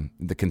big time,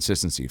 the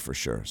consistency for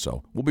sure.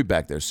 So we'll be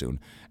back there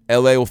soon.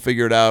 LA will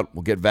figure it out.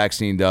 We'll get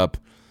vaccinated up,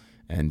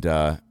 and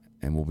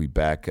we'll be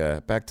back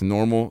to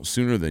normal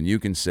sooner than you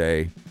can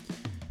say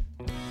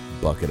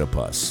bucket of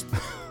pus.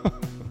 All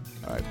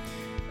right.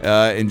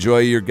 Enjoy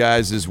your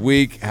guys'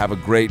 week. Have a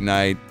great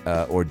night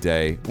or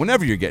day,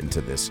 whenever you're getting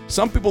to this.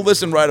 Some people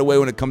listen right away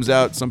when it comes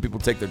out. Some people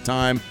take their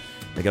time.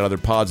 They got other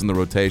pods in the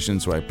rotation,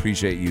 so I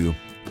appreciate you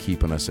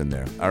keeping us in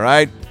there. All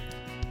right?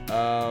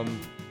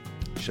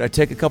 Should I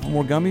take a couple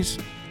more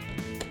gummies?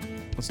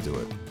 Let's do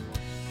it.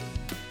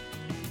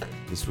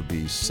 This would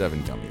be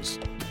 7 gummies.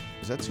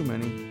 Is that too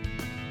many?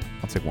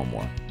 I'll take one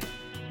more.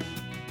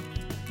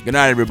 Good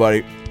night,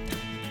 everybody.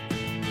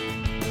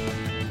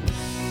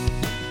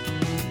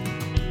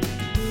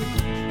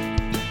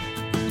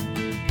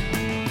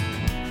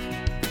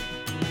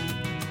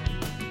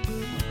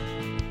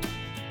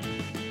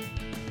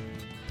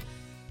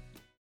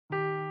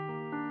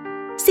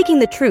 Seeking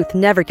the truth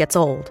never gets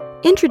old.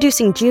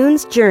 Introducing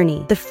June's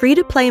Journey, the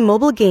free-to-play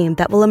mobile game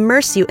that will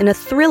immerse you in a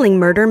thrilling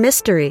murder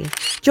mystery.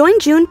 Join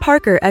June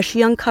Parker as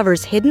she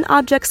uncovers hidden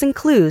objects and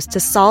clues to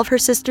solve her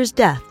sister's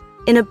death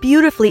in a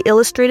beautifully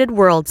illustrated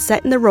world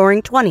set in the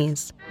Roaring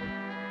 '20s.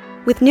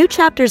 With new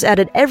chapters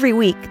added every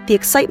week, the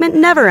excitement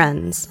never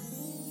ends.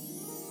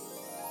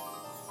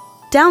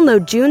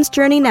 Download June's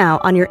Journey now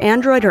on your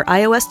Android or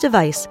iOS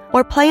device,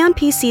 or play on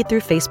PC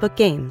through Facebook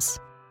Games.